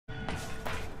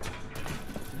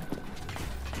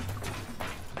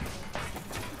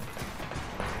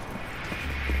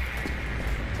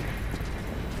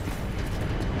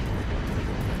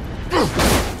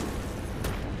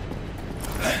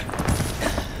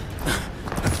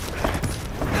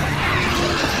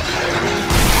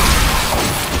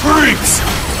Creeps!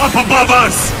 Up above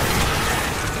us!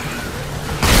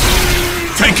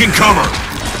 Taking cover!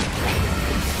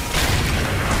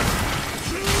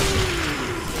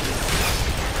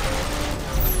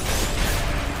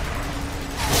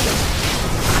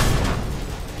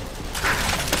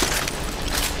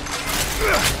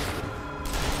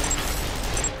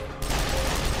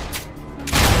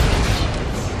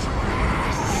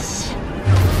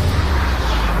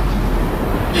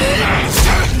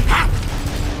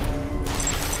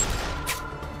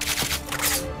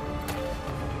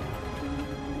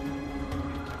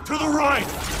 To the right!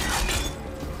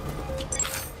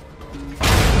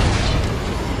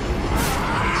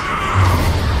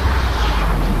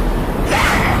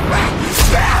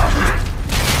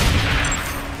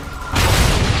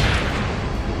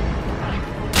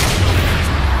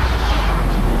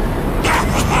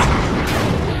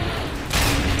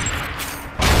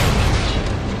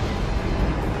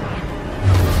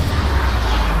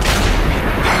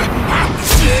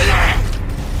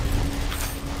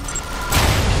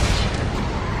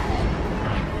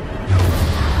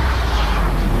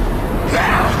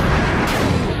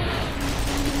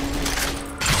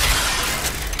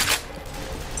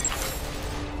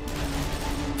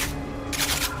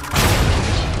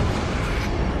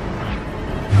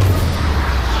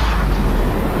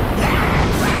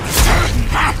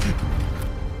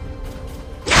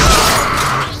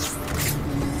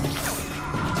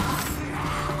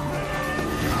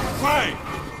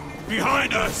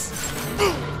 Behind us!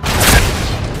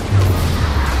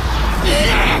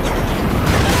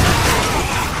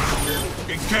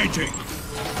 Engaging!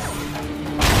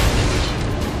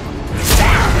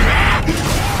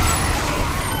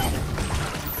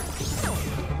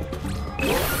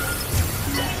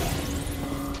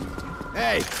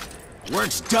 Hey!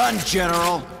 Work's done,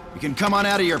 General! You can come on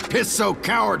out of your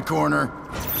piss-so-coward corner.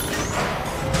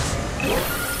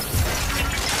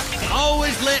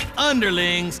 Always let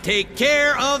underlings take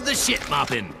care of the shit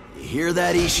mopping. You hear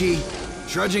that, Ishii?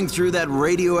 Trudging through that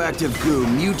radioactive goo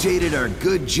mutated our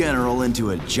good general into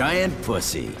a giant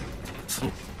pussy.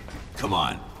 Come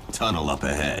on, tunnel up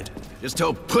ahead. Just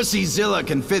hope Pussyzilla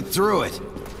can fit through it.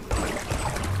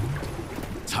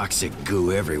 Toxic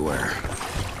goo everywhere.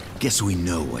 Guess we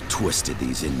know what twisted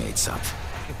these inmates up.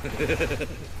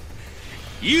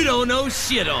 You don't know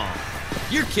shit all.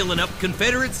 You're killing up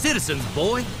Confederate citizens,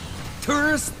 boy.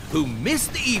 Tourists who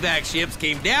missed the evac ships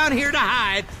came down here to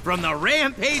hide from the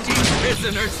rampaging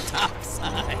prisoners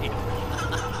topside.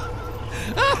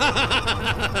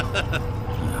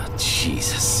 Oh,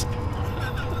 Jesus.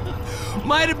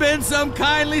 Might have been some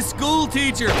kindly school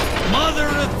teacher. Mother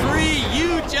of three,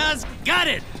 you just got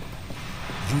it!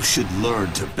 You should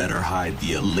learn to better hide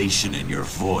the elation in your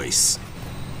voice.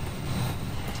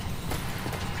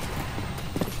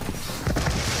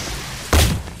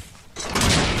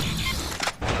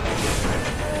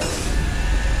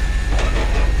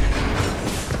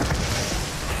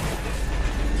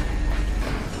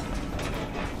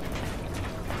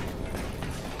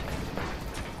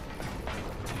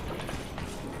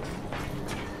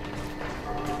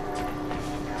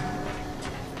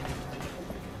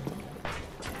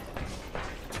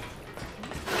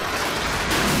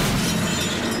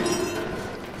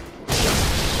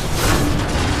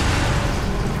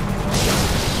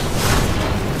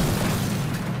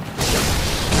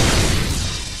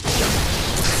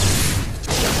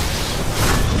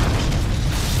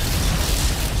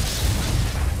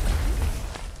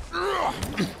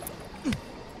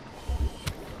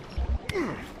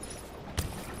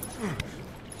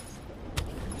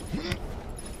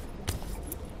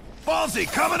 Ballsy,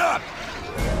 coming up!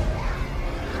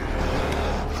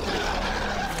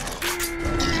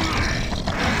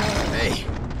 Hey,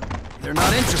 they're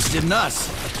not interested in us.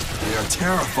 They are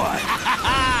terrified.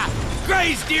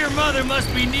 Gray's dear mother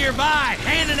must be nearby,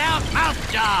 handing out mouth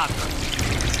jobs.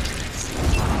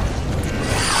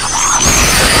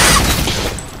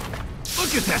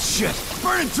 Look at that shit!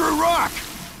 Burning through rock!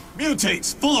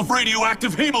 Mutates, full of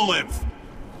radioactive hemolymph!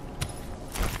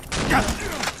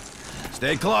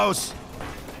 Stay close.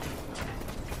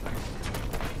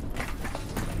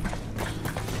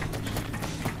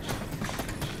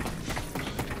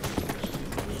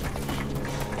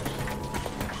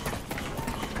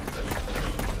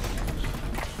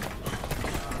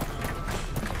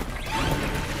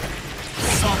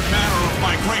 Some manner of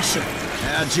migration!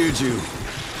 Ah, Juju.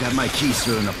 Got my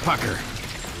keister in a pucker.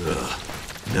 Ugh,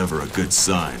 never a good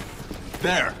sign.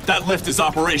 There, that lift is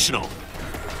operational.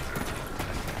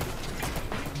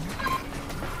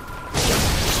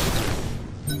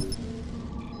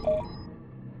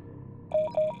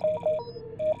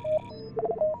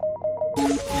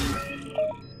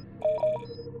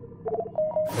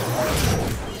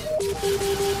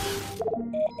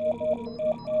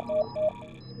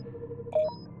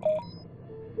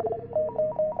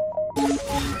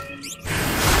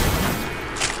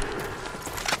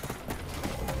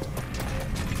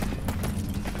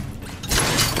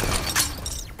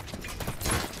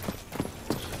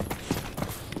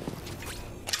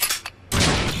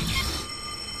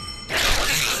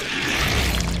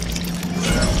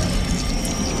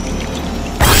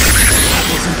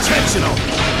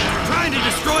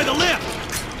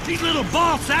 little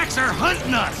ball sacks are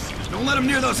hunting us! Don't let him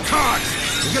near those cogs!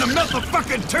 You're gonna melt the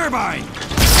fucking turbine!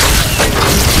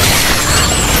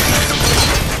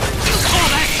 All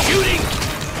that shooting!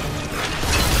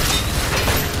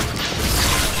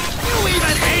 You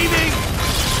even aiming?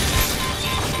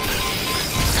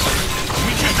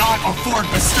 We cannot afford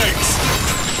mistakes!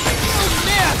 You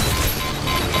missed!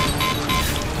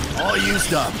 All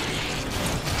used up.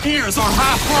 Ears are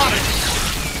half rotted!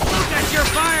 Look at your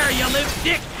fire, you live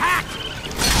dick hack!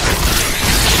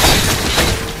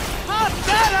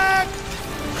 Pathetic!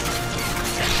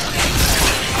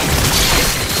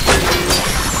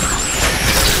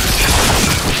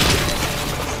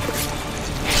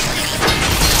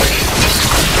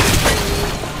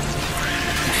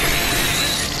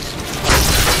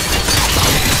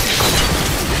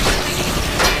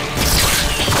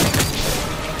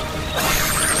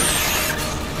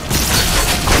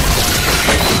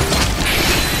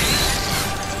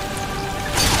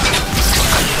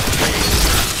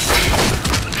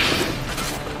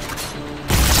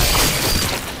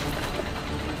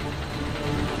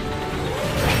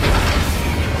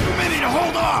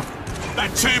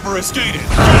 That chamber is gated!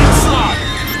 Get inside!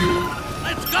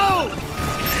 Let's go!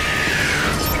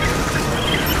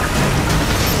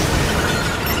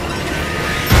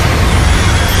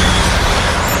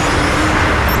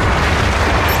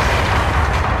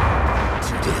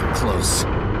 Too damn close.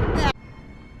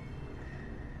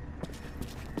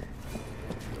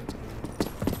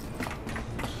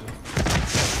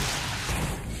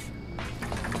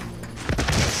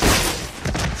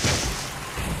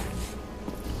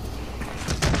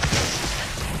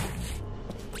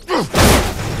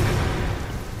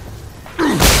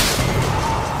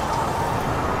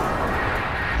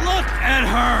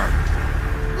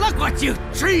 Look what you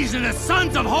treasonous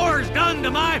sons of whores done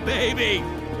to my baby!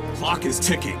 Clock is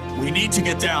ticking. We need to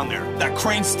get down there. That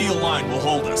crane steel line will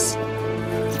hold us.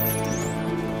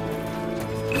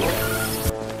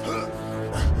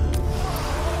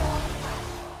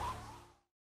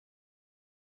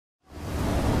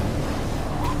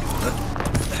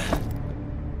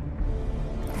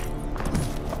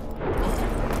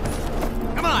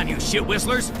 Come on, you shit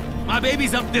whistlers! My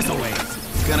baby's up this a ways.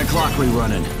 What kind of clock we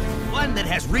running? One that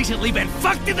has recently been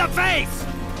fucked in the face!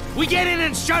 We get in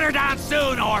and shut her down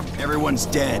soon, or... Everyone's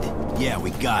dead. Yeah,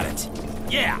 we got it.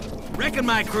 Yeah, reckon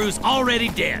my crew's already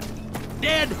dead.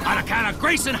 Dead on account of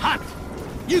Grayson Hunt.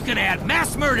 You can add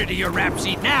mass murder to your rap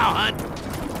sheet now, Hunt.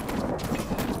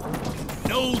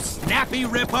 No snappy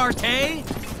repartee?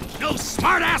 No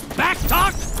smart-ass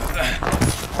backtalk?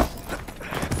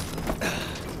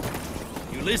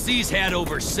 Ulysses had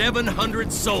over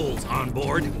 700 souls on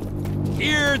board.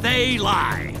 Here they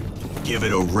lie. Give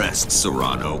it a rest,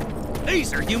 Serrano.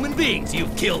 These are human beings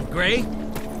you've killed, Gray.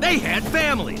 They had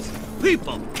families,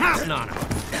 people counting on them.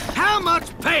 How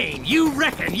much pain you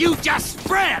reckon you just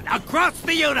spread across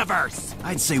the universe?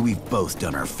 I'd say we've both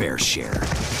done our fair share.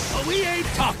 But we ain't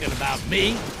talking about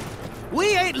me.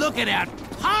 We ain't looking at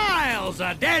piles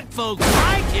of dead folks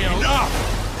I killed. Enough!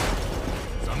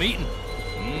 Some eaten.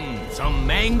 Some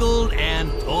mangled and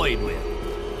toyed with.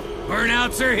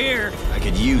 Burnouts are here. I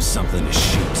could use something to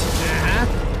shoot. Uh-huh.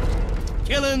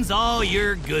 Killing's all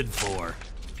you're good for.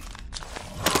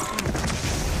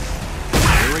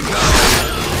 Here we go.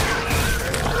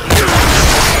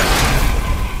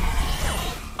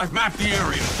 I've mapped the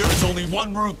area. There is only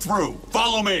one route through.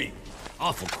 Follow me.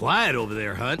 Awful quiet over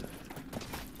there, Hunt.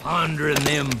 Pondering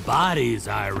them bodies,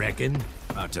 I reckon.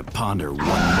 About to ponder one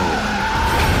more.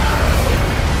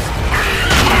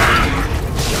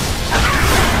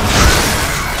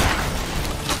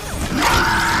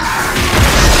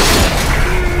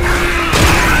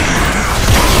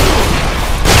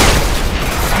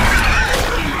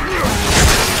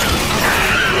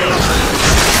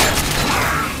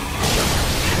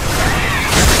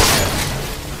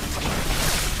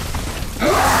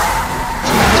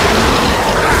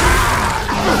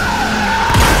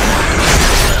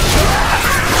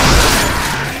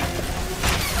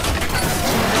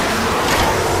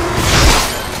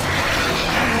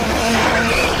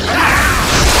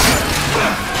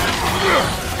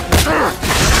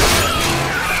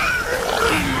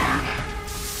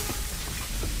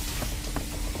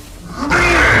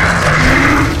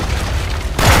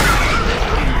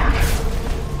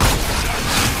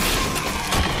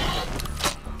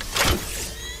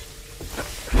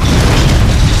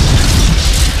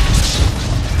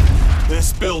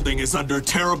 This building is under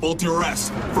terrible duress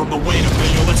from the weight of the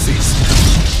Ulysses.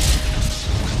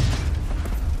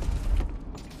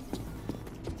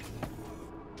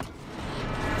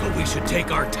 But we should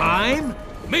take our time?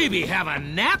 Maybe have a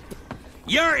nap?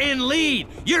 You're in lead!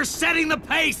 You're setting the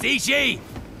pace, Ishi!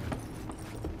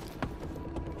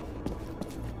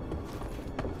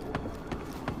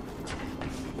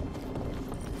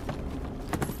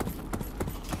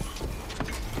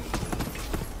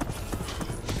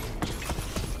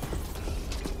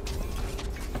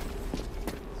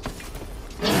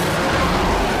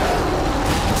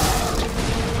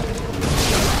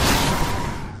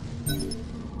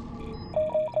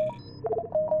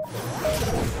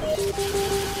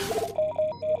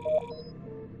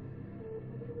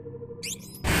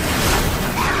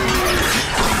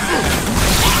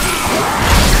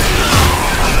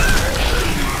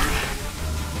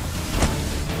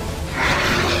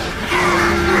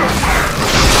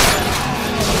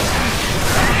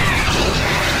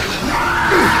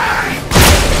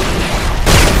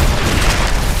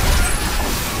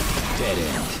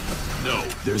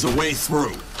 There's a way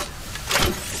through.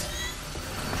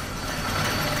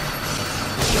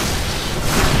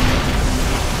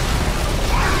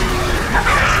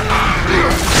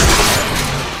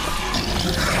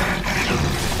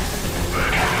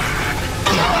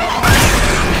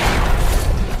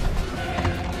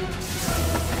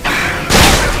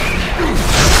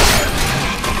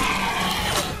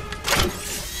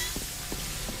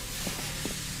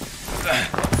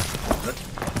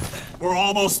 We're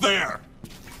almost there.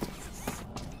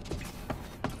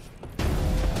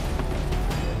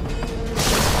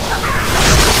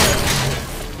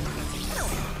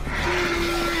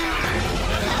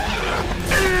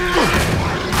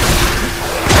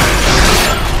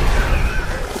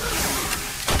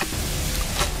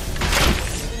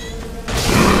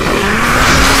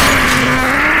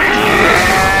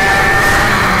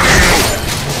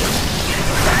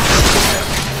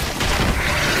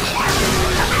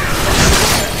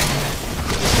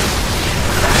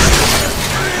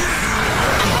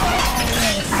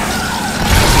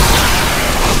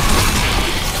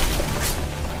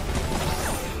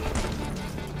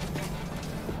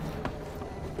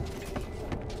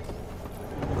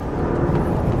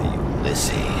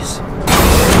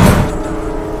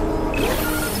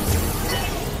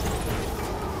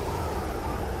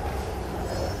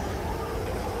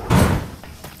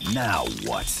 Now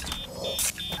what?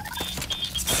 What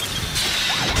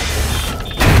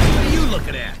are you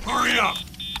looking at? Hurry up!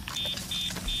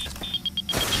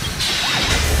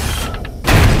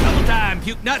 Double time,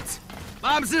 puke nuts!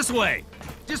 Bomb's this way.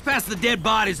 Just past the dead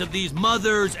bodies of these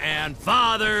mothers and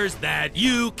fathers that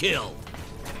you killed.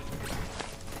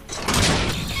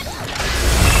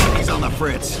 He's on the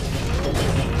fritz.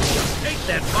 Take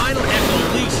that final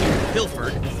echo leash you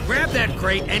pilfered, grab that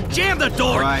crate, and jam the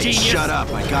door, All right, genius! shut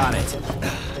up, I got it.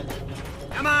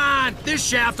 Come on, this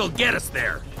shaft will get us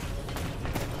there.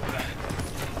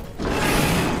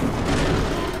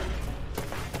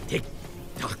 Tick,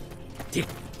 tock, tick,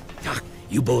 tock.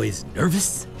 You boys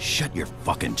nervous? Shut your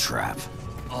fucking trap.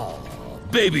 Oh,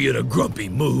 baby in a grumpy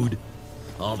mood.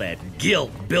 All that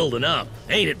guilt building up,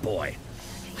 ain't it, boy?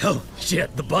 Oh,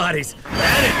 shit, the bodies.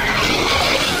 At it!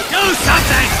 Do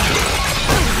something!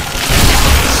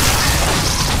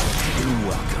 You're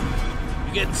welcome.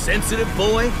 You getting sensitive,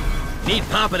 boy? Need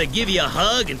Papa to give you a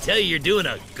hug and tell you you're doing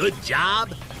a good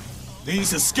job?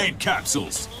 These escape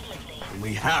capsules.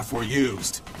 Only half were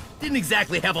used. Didn't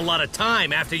exactly have a lot of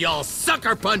time after y'all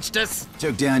sucker punched us.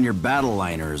 Took down your battle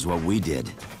liner is what we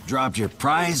did. Dropped your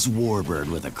prize warbird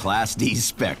with a Class D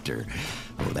Spectre.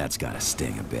 Oh, that's gotta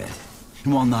sting a bit.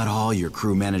 And while not all your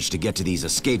crew managed to get to these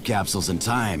escape capsules in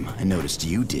time, I noticed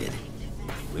you did.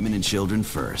 Women and children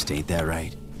first, ain't that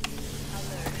right?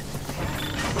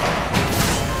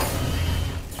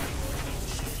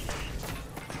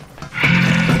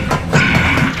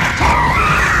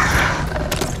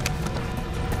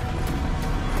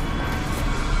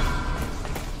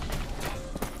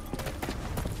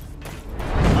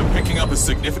 A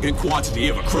significant quantity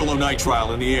of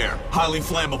acrylonitrile in the air. Highly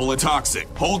flammable and toxic.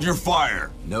 Hold your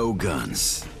fire. No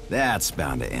guns. That's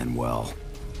bound to end well.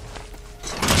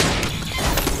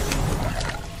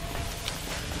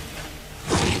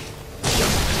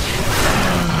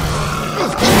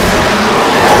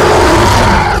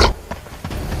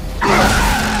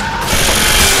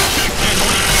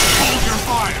 Hold your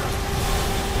fire.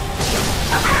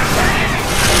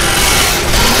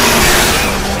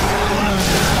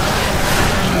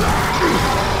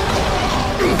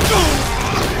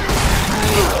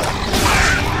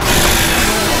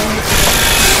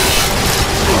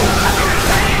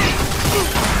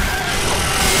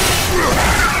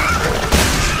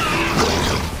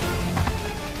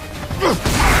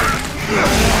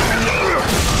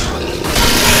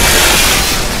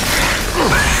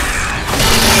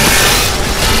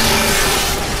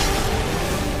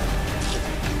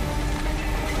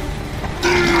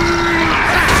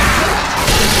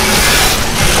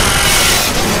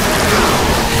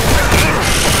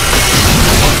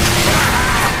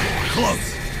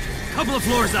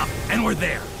 floor's up, and we're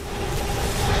there.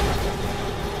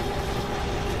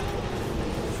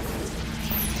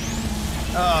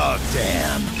 Oh,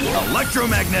 damn.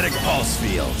 Electromagnetic pulse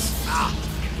fields.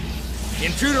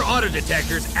 Intruder auto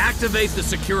detectors activate the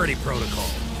security protocol.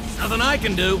 Nothing I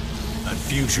can do. That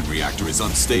fusion reactor is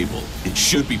unstable. It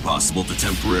should be possible to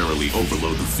temporarily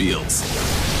overload the fields.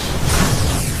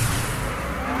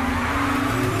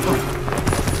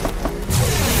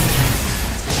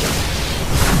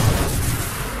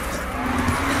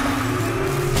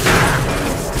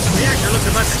 Reactor looks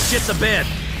about to shit the bed.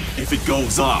 If it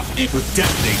goes off, it would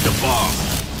detonate the bomb.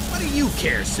 What do you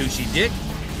care, Sushi Dick?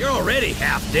 You're already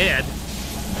half dead.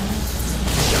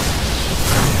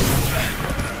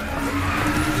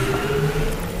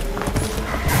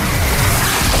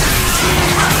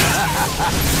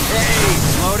 Hey,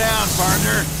 slow down,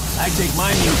 partner. I take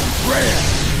my music rare.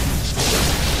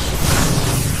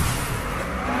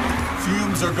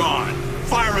 Fumes are gone.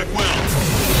 Fire at will.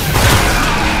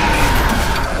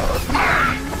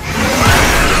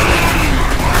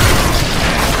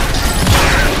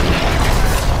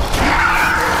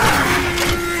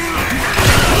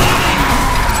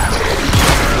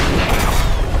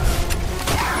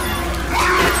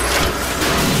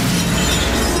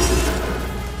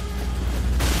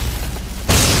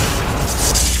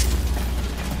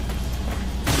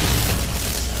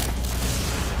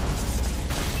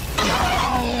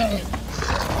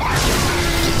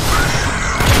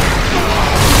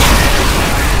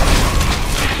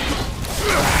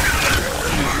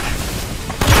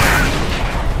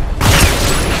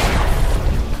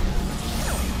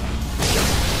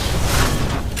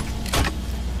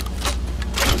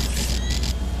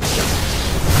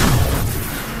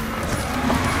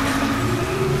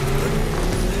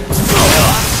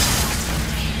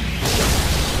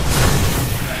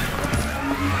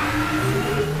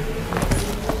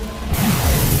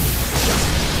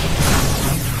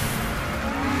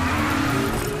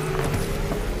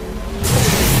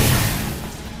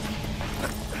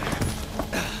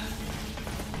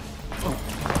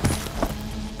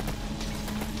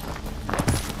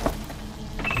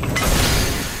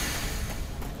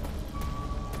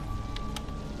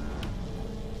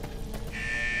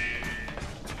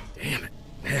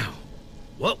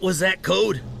 What was that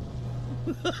code?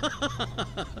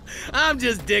 I'm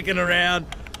just dicking around.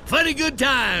 Funny good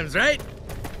times, right?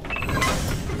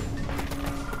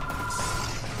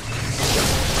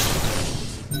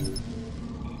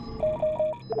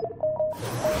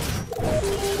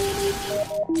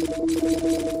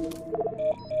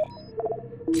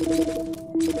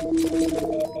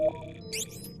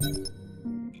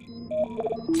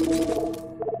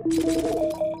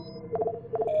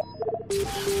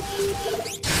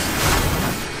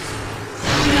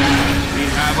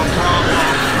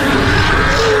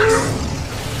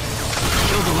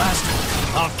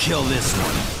 I'll kill this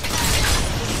one.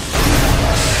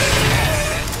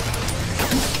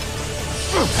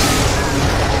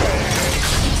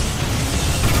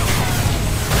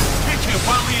 Hit him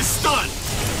while he is stunned!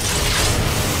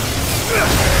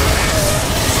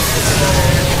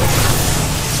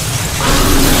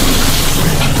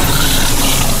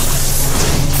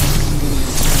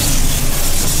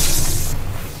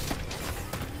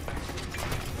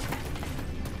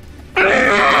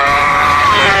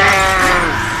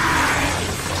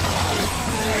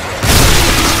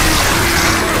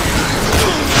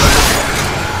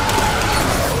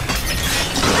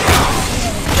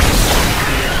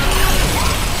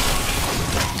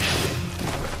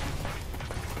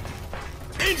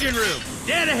 Engine room,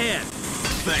 dead ahead.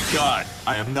 Thank God,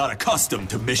 I am not accustomed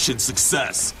to mission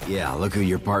success. Yeah, look who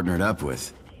you're partnered up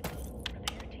with.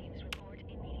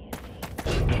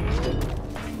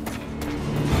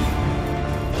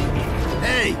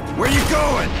 Hey, where you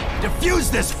going? Defuse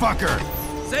this fucker!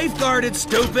 Safeguarded,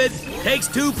 stupid. Takes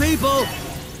two people.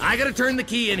 I gotta turn the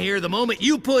key in here the moment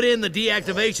you put in the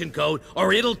deactivation code,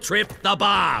 or it'll trip the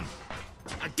bomb.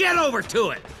 Now get over to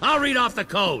it. I'll read off the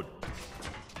code.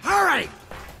 All right.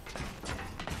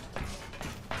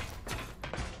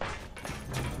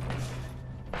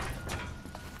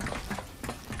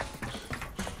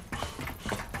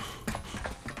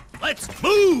 Let's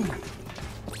move!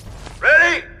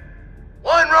 Ready?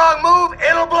 One wrong move,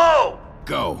 it'll blow!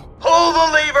 Go. Pull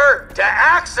the lever to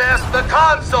access the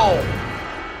console.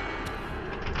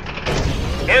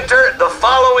 Enter the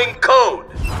following code.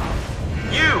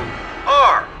 URADUMBTIT.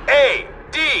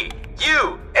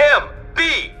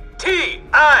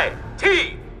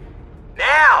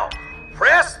 Now,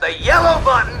 press the yellow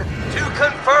button to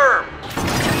confirm.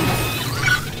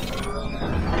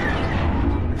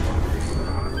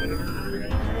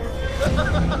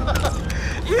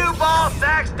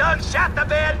 done shot the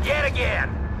bed yet again.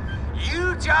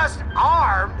 You just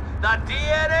armed the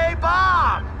DNA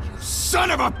bomb.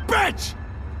 Son of a bitch!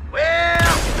 Well,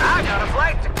 I got a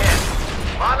flight to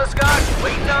catch. Bottle of scotch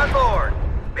waiting on board.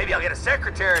 Maybe I'll get a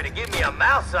secretary to give me a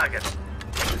mouth sucking.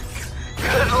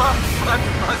 Good luck,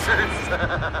 motherfuckers.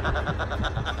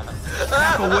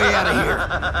 Back away out of here.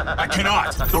 I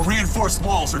cannot! The reinforced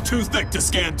walls are too thick to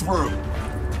scan through.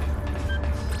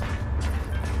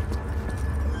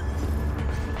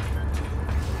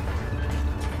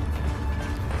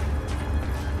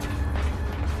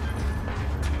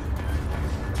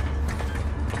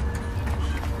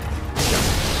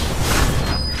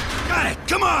 Got it!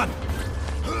 Come on!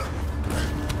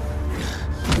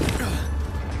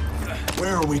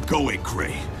 Where are we going,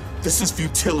 Gray? This is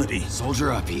futility.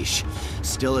 Soldier up, Ish.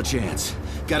 Still a chance.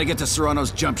 Gotta get to Serrano's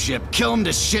jump ship, kill him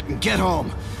to shit, and get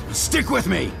home. Stick with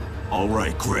me! All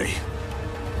right, Gray.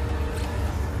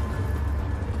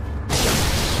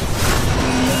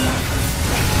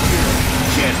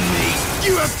 Kidding me?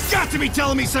 You have got to be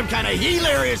telling me some kind of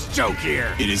hilarious joke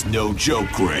here! It is no joke,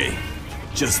 Gray.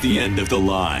 Just the end of the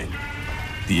line.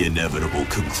 The inevitable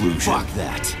conclusion. Fuck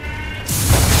that.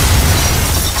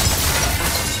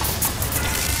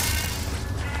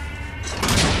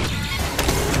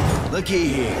 Looky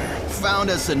here. Found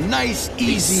us a nice, A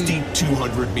easy... steep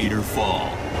 200-meter fall.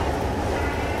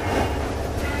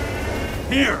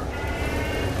 Here!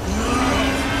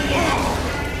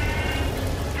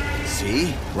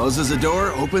 See? Closes a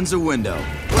door, opens a window.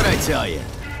 What'd I tell you?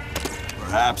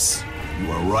 Perhaps you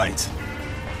are right.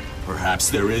 Perhaps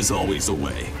there is always a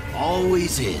way.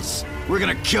 Always is. We're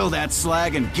gonna kill that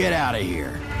slag and get out of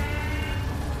here.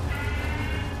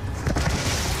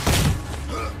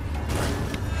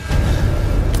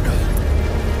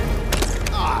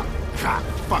 Ah,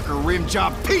 cockfucker rim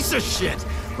job piece of shit!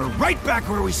 We're right back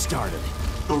where we started.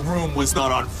 The room was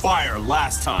not on fire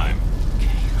last time.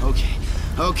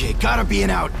 Okay, gotta be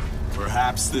an out.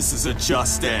 Perhaps this is a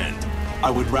just end. I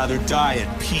would rather die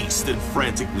at peace than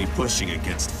frantically pushing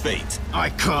against fate. I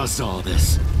caused all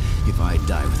this. If I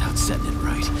die without setting it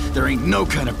right, there ain't no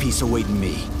kind of peace awaiting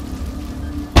me.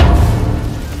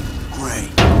 Gray.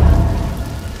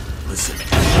 Listen.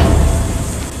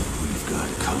 We've got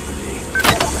company.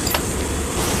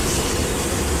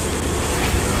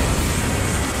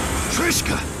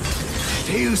 Trishka!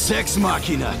 Deus Ex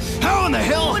Machina! How in the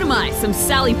hell? What am I, some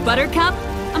Sally Buttercup?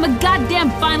 I'm a goddamn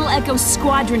Final Echo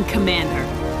Squadron commander.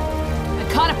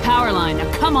 I caught a power line,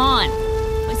 now come on!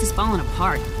 Place is falling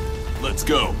apart. Let's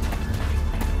go.